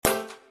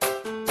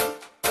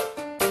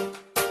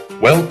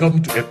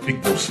Welcome to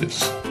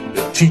Epignosis,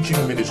 the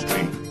teaching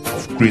ministry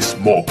of Chris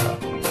Morgan.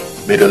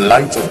 May the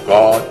light of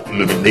God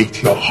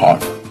illuminate your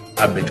heart,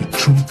 and may the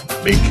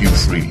truth make you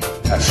free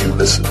as you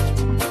listen.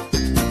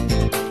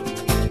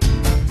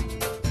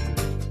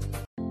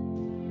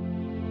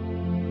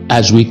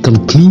 As we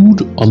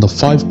conclude on the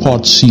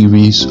 5-part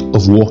series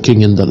of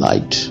Walking in the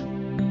Light,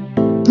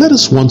 let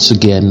us once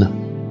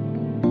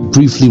again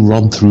briefly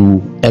run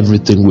through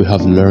everything we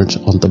have learned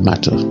on the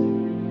matter.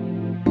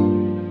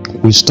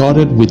 We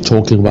started with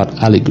talking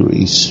about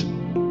allegories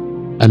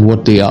and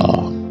what they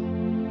are.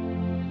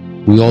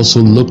 We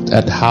also looked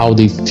at how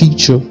they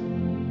feature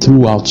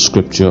throughout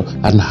Scripture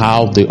and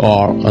how they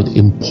are an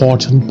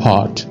important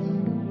part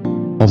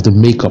of the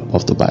makeup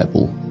of the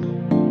Bible.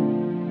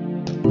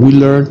 We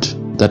learned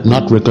that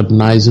not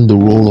recognizing the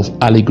role of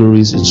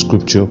allegories in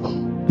Scripture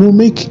will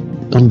make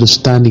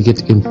understanding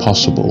it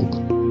impossible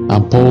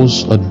and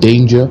pose a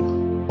danger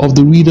of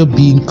the reader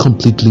being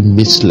completely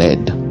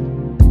misled.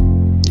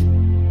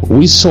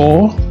 We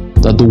saw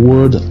that the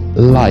word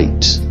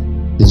light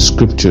in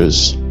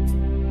Scriptures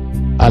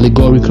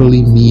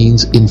allegorically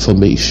means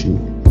information,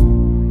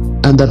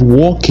 and that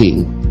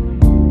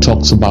walking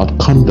talks about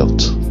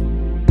conduct.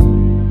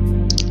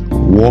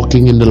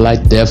 Walking in the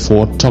light,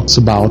 therefore, talks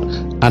about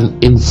an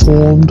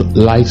informed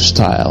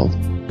lifestyle,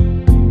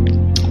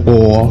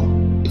 or,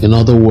 in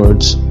other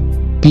words,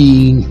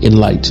 being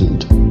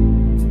enlightened.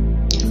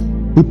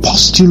 We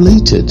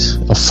postulated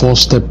a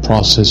 4-step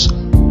process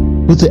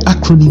with the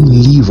acronym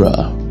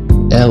LIRA,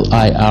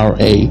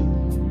 L-I-R-A,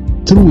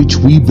 through which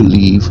we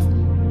believe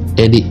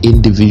any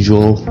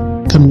individual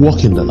can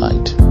walk in the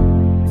light.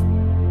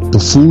 The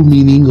full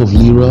meaning of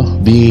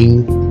LIRA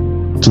being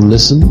to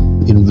listen,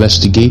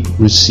 investigate,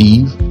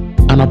 receive,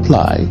 and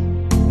apply.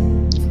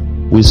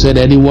 We said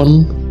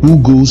anyone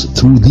who goes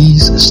through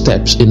these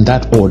steps in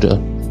that order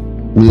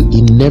will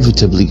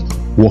inevitably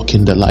walk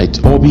in the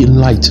light or be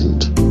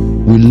enlightened.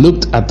 We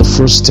looked at the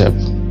first step,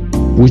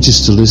 which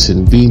is to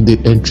listen, being the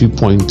entry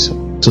point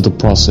to the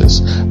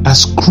process,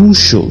 as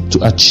crucial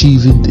to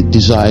achieving the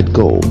desired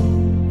goal.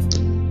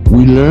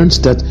 We learned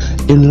that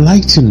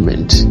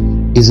enlightenment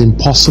is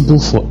impossible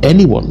for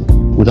anyone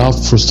without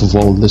first of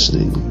all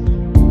listening.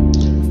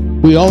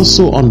 We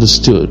also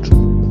understood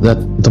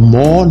that the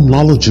more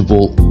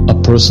knowledgeable a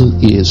person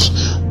is,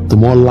 the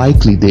more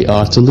likely they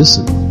are to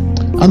listen.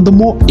 And the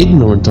more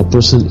ignorant a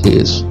person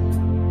is,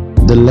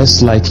 the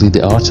less likely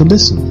they are to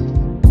listen.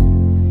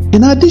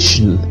 In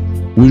addition,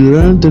 we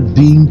learned that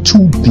being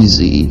too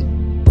busy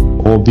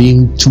or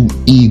being too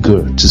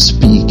eager to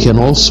speak can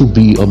also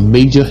be a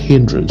major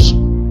hindrance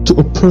to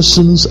a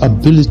person's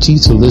ability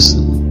to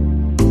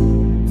listen.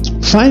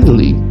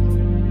 Finally,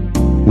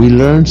 we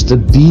learned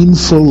that being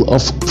full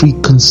of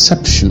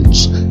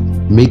preconceptions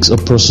makes a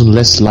person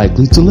less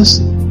likely to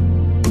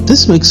listen.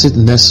 This makes it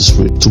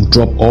necessary to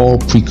drop all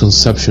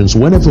preconceptions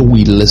whenever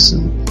we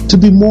listen, to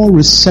be more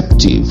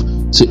receptive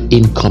to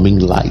incoming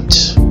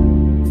light.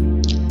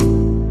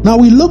 Now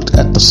we looked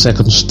at the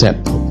second step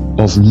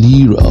of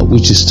LIRA,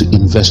 which is to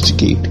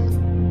investigate.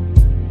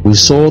 We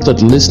saw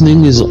that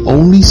listening is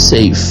only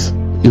safe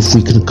if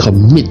we can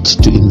commit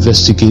to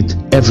investigate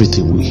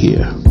everything we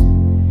hear.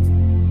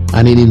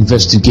 And in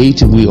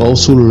investigating, we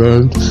also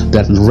learned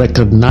that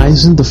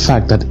recognizing the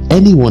fact that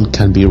anyone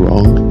can be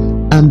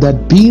wrong and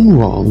that being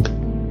wrong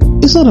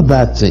is not a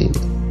bad thing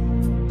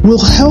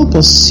will help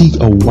us seek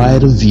a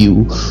wider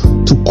view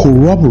to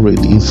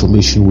corroborate the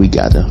information we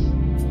gather.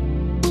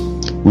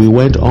 We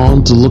went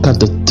on to look at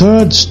the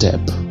third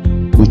step,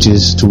 which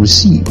is to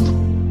receive.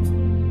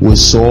 We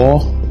saw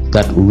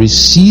that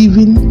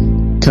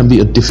receiving can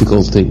be a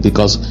difficult thing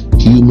because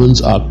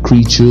humans are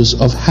creatures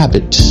of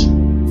habit.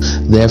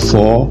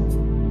 Therefore,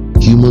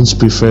 humans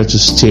prefer to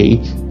stay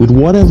with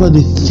whatever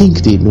they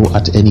think they know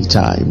at any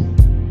time.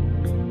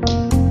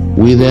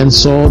 We then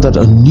saw that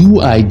a new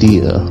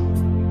idea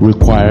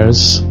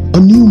requires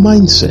a new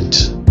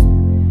mindset,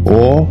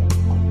 or,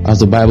 as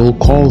the Bible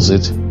calls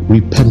it,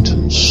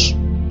 repentance.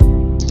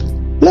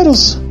 Let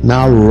us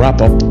now wrap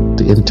up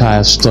the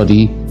entire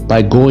study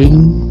by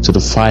going to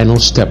the final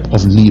step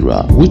of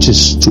LIRA, which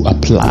is to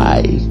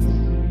apply.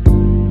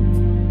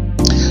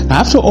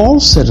 After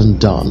all said and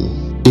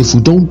done, if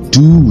we don't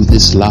do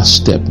this last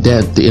step,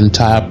 then the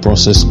entire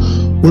process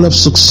will have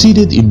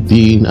succeeded in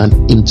being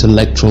an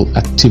intellectual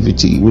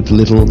activity with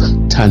little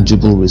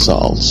tangible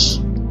results.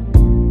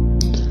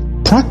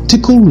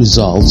 Practical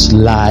results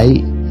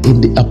lie in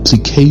the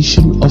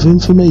application of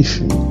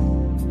information.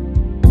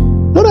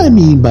 What I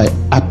mean by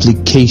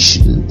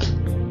application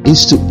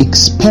is to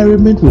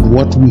experiment with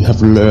what we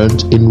have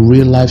learned in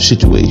real life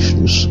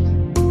situations.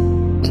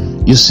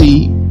 You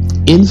see,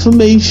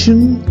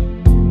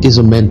 information is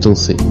a mental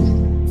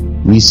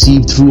thing,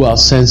 received through our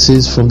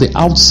senses from the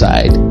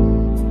outside.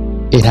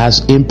 It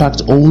has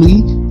impact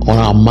only on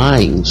our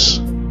minds.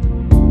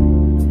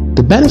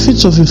 The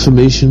benefits of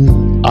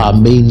information are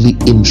mainly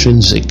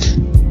intrinsic,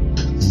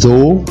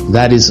 though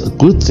that is a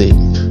good thing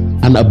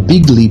and a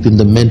big leap in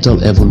the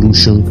mental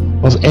evolution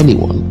of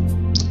anyone.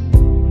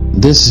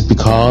 This is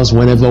because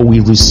whenever we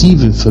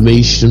receive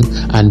information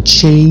and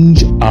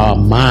change our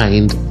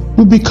mind,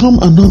 we become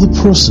another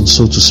person,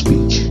 so to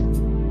speak.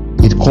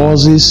 It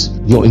causes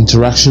your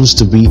interactions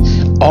to be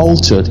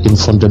altered in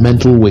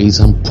fundamental ways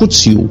and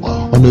puts you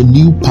on a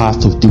new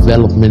path of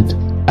development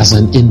as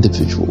an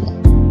individual.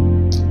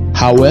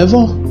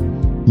 However,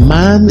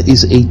 man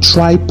is a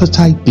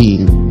tripartite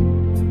being.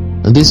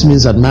 And this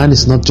means that man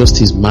is not just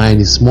his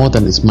mind, it's more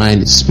than his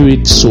mind, it's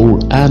spirit,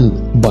 soul,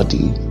 and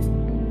body.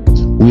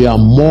 We are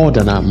more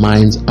than our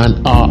minds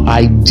and are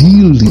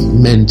ideally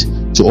meant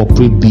to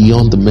operate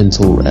beyond the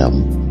mental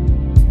realm.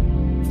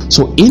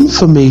 So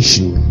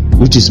information,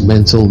 which is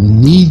mental,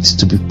 needs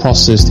to be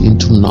processed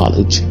into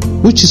knowledge,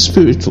 which is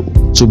spiritual,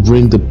 to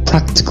bring the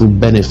practical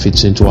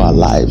benefits into our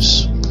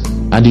lives.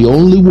 And the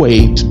only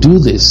way to do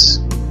this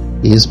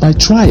is by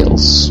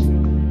trials.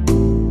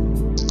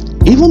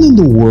 Even in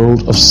the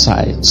world of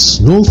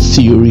science, no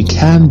theory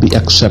can be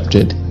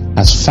accepted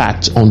as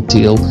fact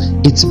until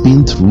it's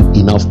been through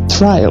enough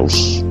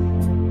trials.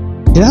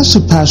 It has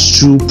to pass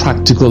through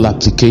practical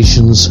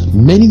applications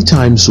many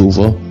times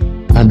over,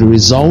 and the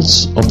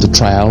results of the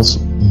trials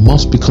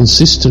must be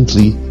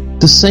consistently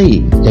the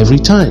same every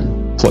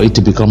time for it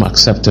to become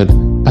accepted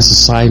as a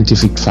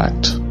scientific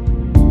fact.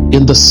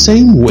 In the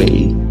same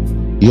way,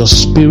 your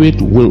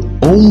spirit will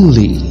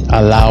only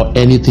allow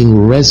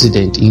anything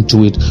resident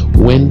into it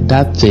when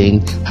that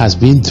thing has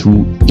been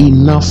through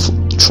enough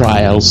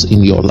trials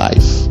in your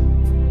life.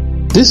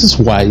 This is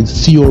why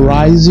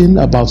theorizing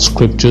about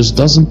scriptures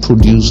doesn't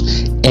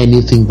produce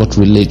anything but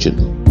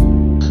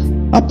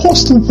religion.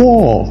 Apostle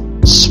Paul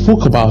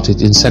spoke about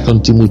it in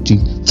 2 Timothy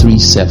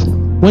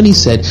 3:7 when he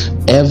said,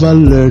 ever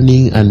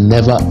learning and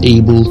never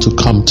able to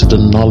come to the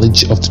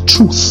knowledge of the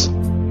truth.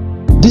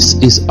 This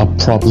is a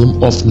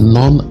problem of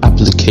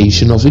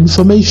non-application of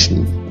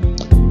information.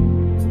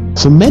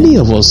 For many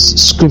of us,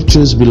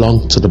 scriptures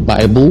belong to the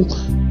Bible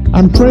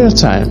and prayer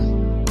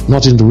time,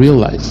 not in the real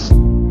life.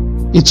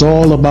 It's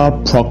all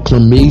about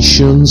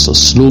proclamations,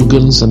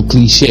 slogans, and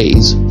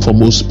cliches for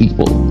most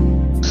people.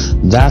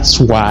 That's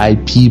why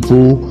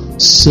people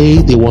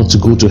say they want to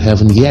go to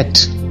heaven,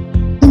 yet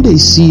when they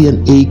see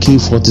an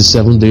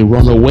AK-47, they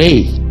run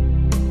away.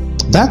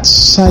 That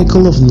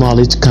cycle of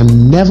knowledge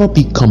can never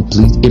be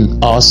complete in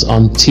us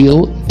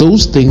until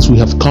those things we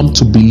have come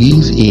to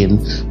believe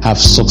in have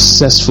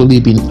successfully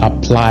been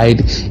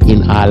applied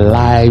in our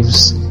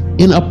lives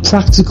in a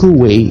practical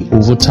way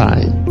over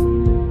time.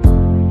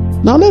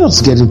 Now let us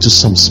get into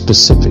some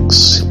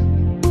specifics.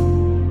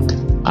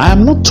 I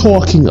am not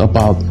talking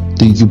about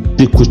the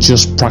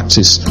ubiquitous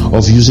practice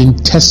of using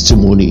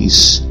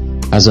testimonies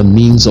as a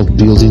means of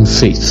building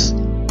faith,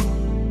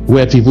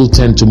 where people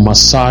tend to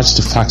massage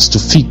the facts to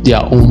fit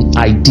their own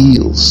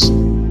ideals.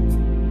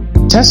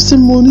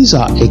 Testimonies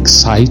are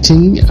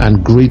exciting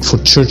and great for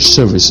church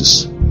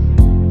services,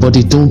 but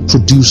they don't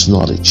produce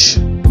knowledge.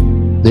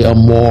 They are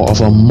more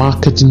of a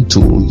marketing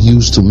tool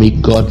used to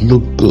make God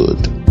look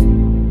good.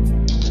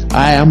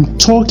 I am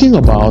talking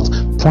about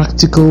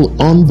practical,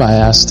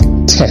 unbiased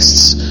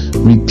tests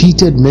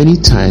repeated many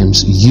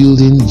times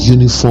yielding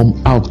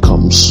uniform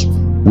outcomes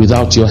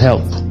without your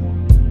help.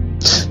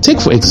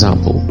 Take for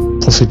example,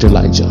 Prophet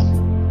Elijah,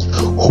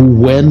 who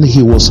when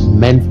he was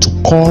meant to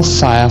call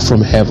fire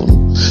from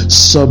heaven,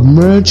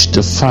 submerged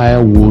the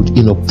firewood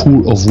in a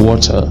pool of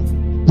water,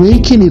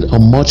 making it a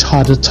much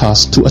harder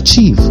task to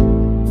achieve.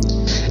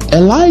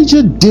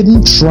 Elijah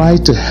didn't try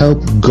to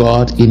help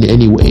God in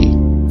any way,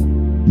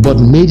 but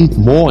made it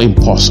more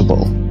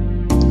impossible.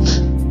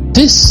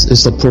 This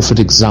is the perfect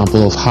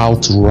example of how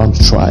to run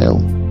a trial.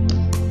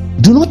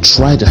 Do not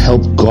try to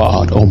help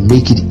God or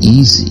make it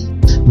easy.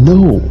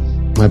 No,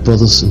 my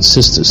brothers and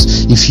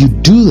sisters, if you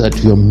do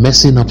that, you're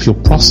messing up your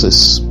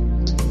process.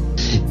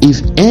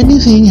 If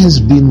anything has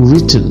been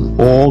written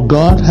or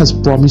God has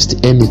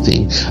promised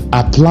anything,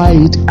 apply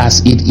it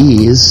as it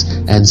is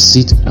and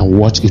sit and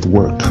watch it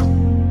work.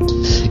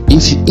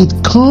 If it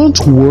can't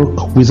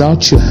work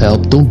without your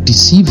help, don't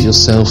deceive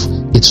yourself.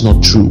 It's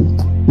not true,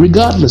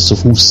 regardless of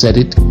who said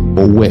it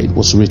or where it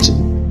was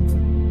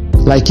written.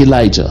 Like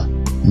Elijah,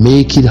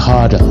 make it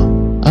harder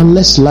and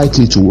less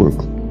likely to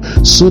work,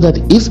 so that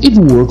if it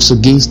works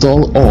against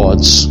all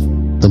odds,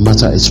 the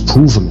matter is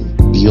proven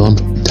beyond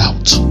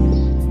doubt.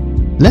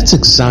 Let's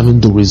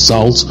examine the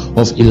results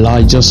of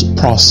Elijah's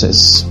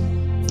process.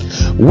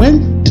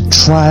 When the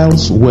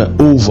trials were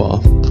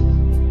over,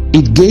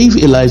 it gave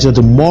Elijah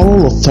the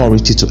moral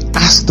authority to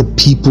ask the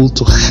people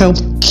to help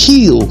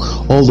kill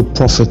all the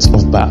prophets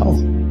of Baal.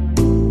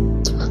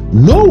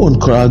 No one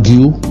could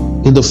argue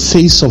in the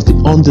face of the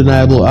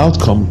undeniable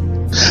outcome.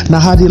 Now,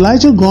 had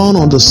Elijah gone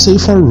on the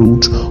safer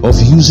route of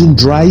using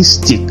dry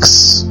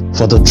sticks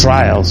for the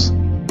trials,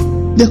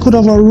 there could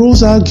have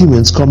arose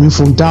arguments coming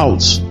from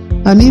doubts,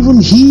 and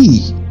even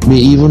he may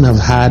even have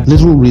had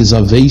little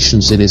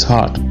reservations in his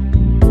heart.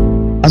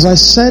 As I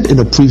said in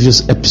a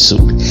previous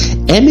episode,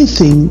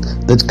 anything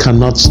that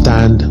cannot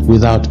stand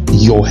without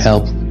your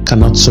help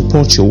cannot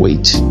support your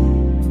weight.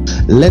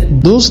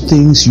 Let those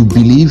things you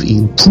believe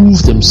in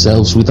prove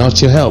themselves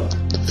without your help.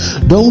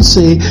 Don't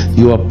say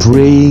you are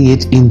praying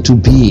it into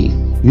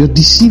being. You're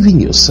deceiving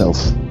yourself.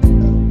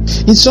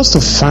 It's just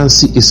a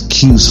fancy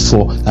excuse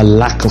for a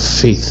lack of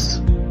faith.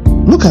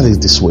 Look at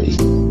it this way.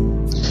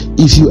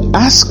 If you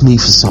ask me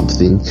for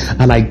something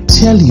and I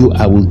tell you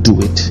I will do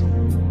it,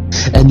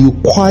 and you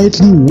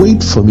quietly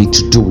wait for me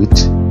to do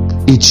it,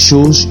 it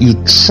shows you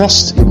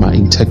trust in my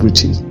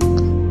integrity.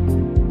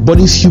 But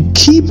if you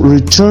keep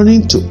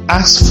returning to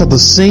ask for the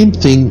same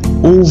thing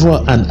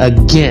over and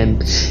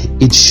again,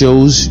 it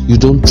shows you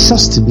don't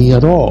trust in me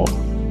at all.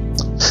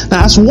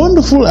 Now, as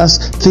wonderful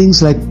as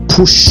things like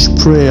push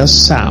prayers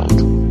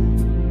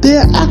sound, they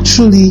are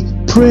actually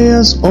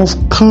prayers of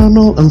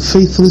carnal and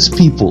faithless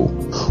people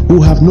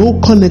who have no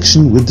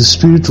connection with the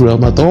spirit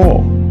realm at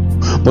all,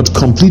 but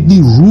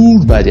completely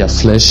ruled by their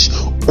flesh,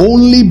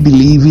 only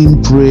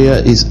believing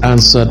prayer is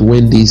answered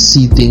when they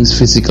see things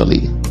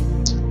physically,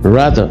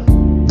 rather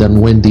than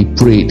when they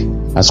prayed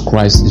as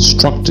Christ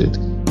instructed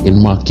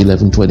in Mark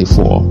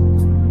 11:24.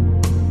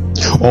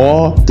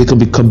 Or they can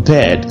be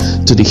compared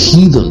to the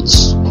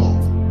heathens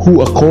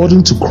who,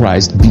 according to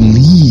Christ,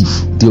 believe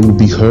they will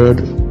be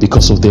heard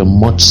because of their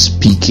much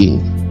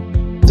speaking.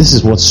 This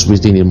is what's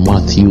written in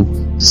Matthew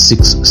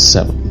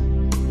 6:7.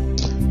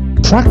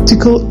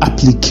 Practical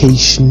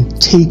application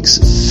takes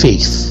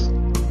faith.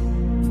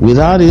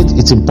 Without it,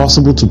 it's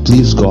impossible to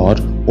please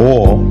God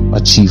or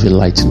achieve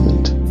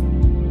enlightenment.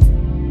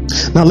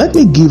 Now, let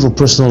me give a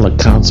personal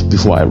account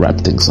before I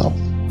wrap things up.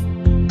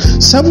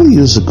 Several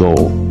years ago,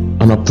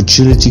 an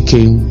opportunity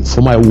came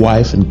for my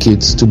wife and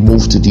kids to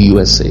move to the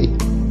USA,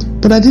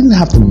 but I didn't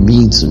have the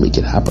means to make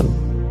it happen.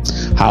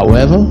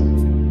 However,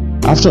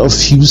 after a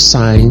few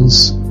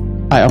signs,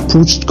 I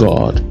approached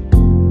God,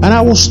 and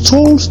I was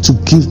told to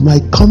give my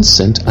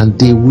consent and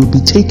they will be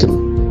taken.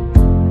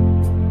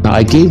 Now,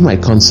 I gave my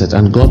consent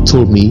and God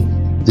told me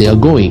they are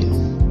going.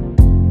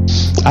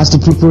 As the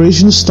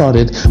preparation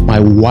started, my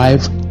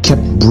wife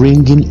kept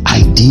bringing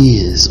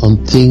ideas on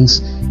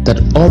things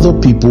that other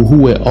people who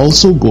were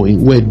also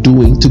going were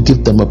doing to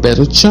give them a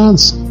better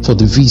chance for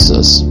the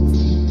visas.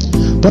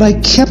 But I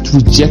kept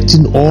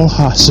rejecting all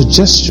her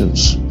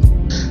suggestions.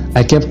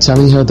 I kept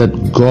telling her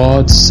that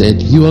God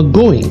said, "You are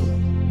going."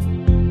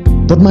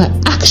 But my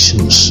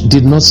actions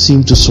did not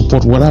seem to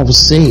support what I was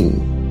saying.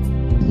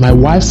 My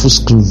wife was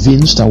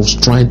convinced I was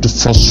trying to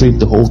frustrate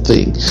the whole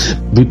thing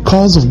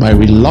because of my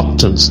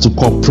reluctance to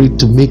cooperate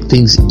to make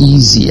things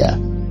easier.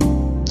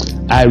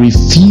 I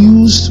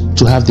refused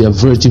to have their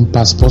virgin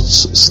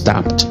passports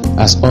stamped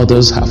as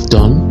others have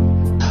done.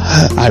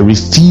 I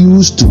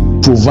refused to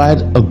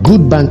provide a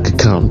good bank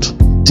account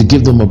to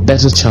give them a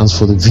better chance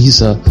for the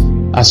visa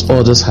as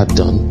others had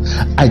done.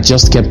 I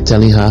just kept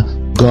telling her,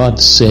 "God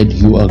said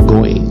you are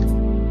going."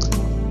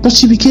 But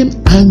she became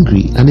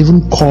angry and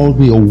even called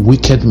me a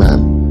wicked man.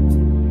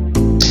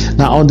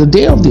 Now, on the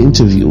day of the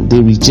interview,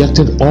 they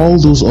rejected all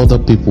those other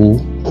people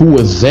who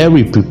were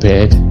very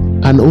prepared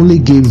and only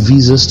gave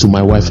visas to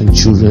my wife and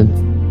children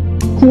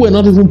who were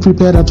not even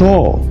prepared at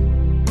all.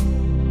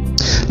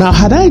 Now,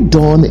 had I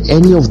done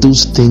any of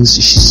those things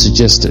she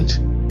suggested,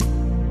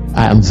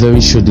 I am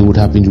very sure they would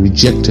have been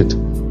rejected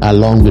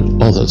along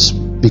with others,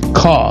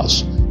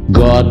 because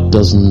God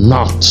does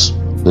not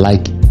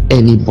like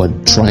anybody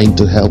trying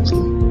to help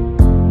him.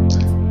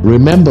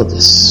 Remember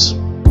this.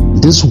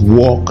 This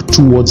walk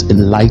towards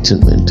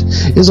enlightenment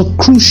is a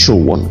crucial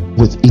one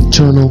with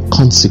eternal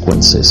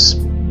consequences.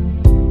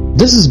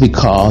 This is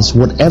because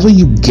whatever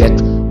you get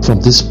from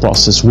this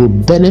process will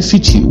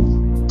benefit you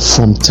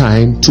from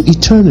time to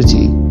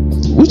eternity,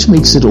 which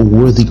makes it a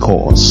worthy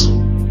cause.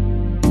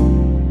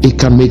 It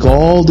can make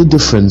all the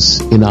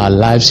difference in our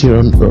lives here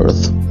on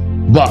earth,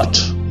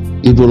 but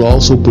it will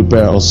also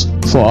prepare us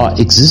for our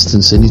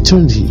existence in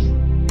eternity.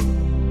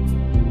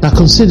 Now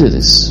consider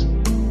this.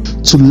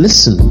 To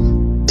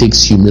listen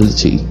takes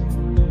humility.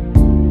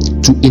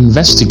 To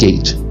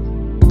investigate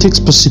takes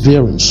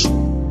perseverance.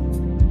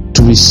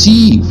 To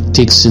receive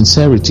takes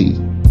sincerity.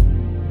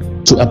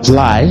 To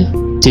apply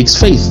takes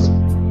faith.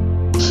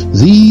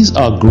 These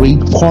are great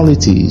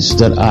qualities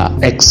that are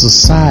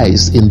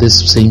exercised in this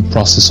same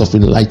process of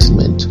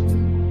enlightenment,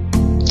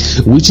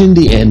 which in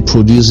the end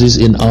produces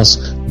in us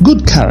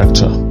good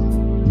character,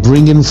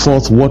 bringing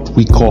forth what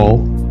we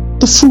call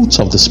the fruits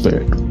of the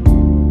Spirit.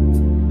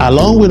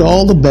 Along with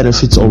all the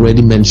benefits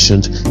already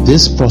mentioned,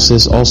 this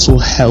process also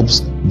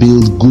helps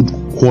build good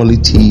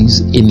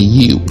qualities in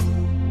you.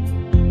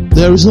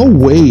 There is no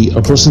way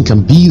a person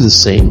can be the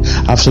same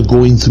after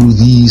going through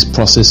these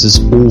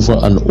processes over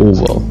and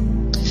over.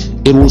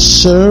 It will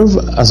serve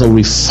as a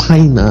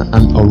refiner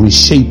and a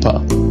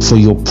reshaper for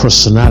your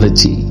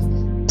personality,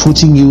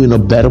 putting you in a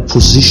better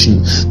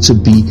position to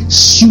be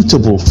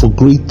suitable for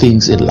great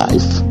things in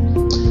life.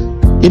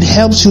 It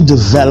helps you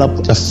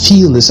develop a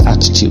fearless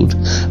attitude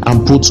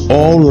and puts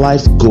all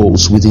life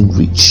goals within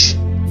reach.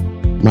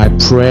 My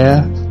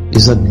prayer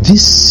is that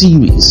this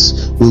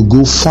series will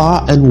go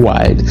far and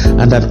wide,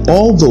 and that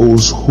all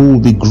those who will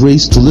be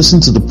graced to listen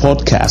to the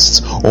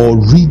podcasts or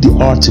read the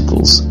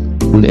articles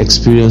will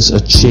experience a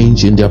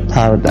change in their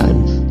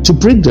paradigm to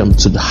bring them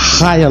to the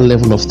higher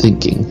level of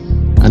thinking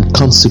and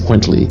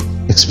consequently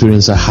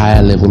experience a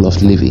higher level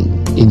of living.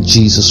 In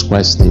Jesus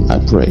Christ's name I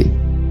pray.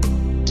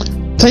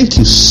 Thank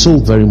you so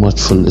very much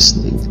for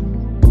listening,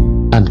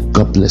 and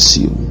God bless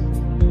you.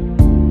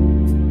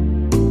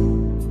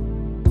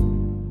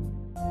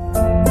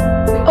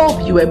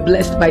 Hope you were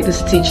blessed by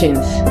these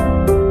teachings.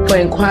 For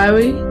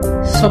inquiry,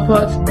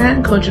 support,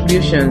 and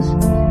contributions,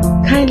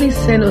 kindly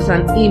send us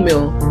an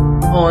email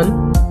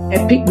on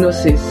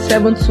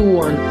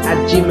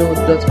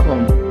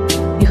epicgnosis721@gmail.com.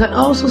 You can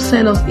also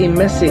send us a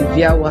message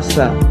via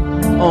WhatsApp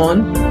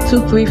on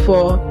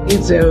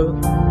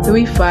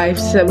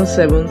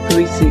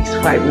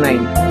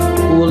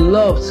 234-80-3577-3659. We would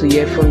love to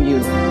hear from you.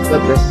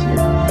 God bless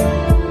you.